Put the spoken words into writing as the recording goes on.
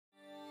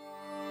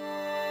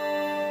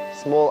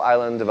Small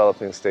island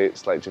developing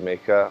states like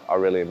Jamaica are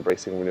really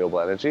embracing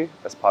renewable energy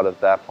as part of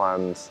their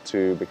plans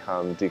to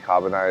become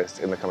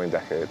decarbonised in the coming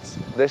decades.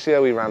 This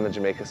year we ran the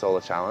Jamaica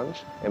Solar Challenge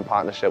in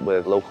partnership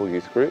with local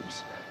youth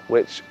groups,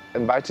 which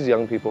invited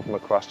young people from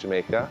across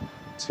Jamaica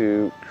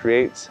to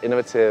create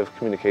innovative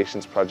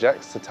communications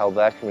projects to tell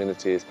their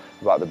communities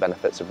about the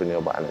benefits of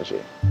renewable energy.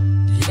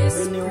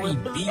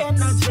 Renewable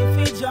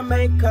energy for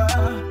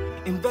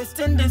Jamaica.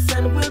 Invest in this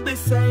and we'll be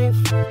safe.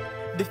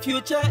 The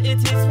future,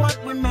 it is what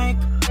we make.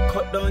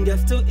 Cut down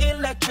gas to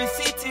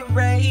electricity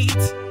rate.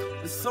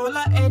 The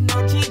solar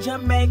energy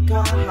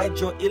Jamaica.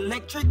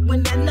 Hydroelectric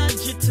wind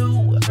energy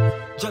too.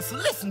 Just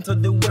listen to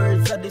the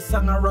words of the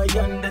song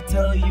Ryan they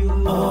tell you.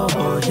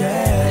 Oh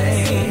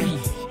yeah.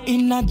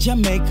 In a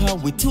Jamaica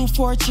we too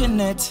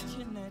fortunate.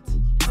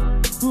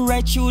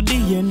 Right through the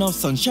year no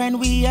sunshine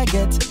we a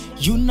get.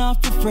 You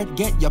not fi fret,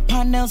 get your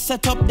panel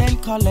set up then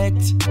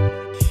collect.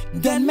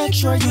 Then make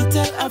sure you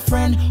tell a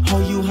friend how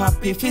you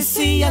happy if you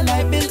see your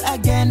light bill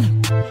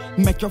again.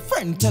 Make your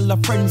friend tell a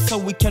friend so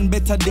we can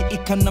better the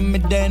economy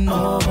then.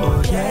 Oh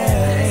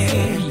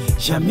yeah,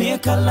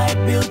 Jamaica light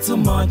bill too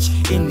much.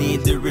 It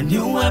need the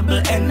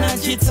renewable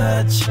energy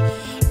touch.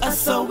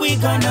 So we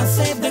gonna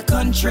save the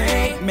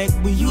country. Make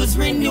we use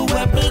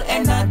renewable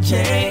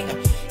energy.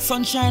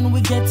 Sunshine we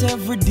get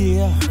every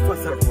day.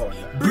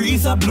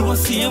 Breeze a blow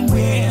same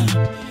way.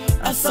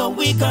 So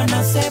we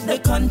gonna save the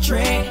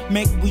country.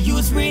 Make we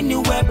use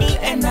renewable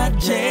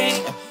energy.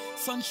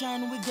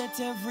 Sunshine we get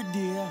every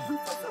day.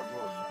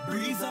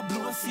 Breeze a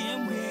blow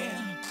same way.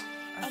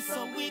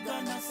 So we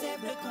gonna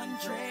save the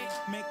country.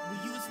 Make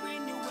we use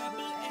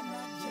renewable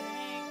energy.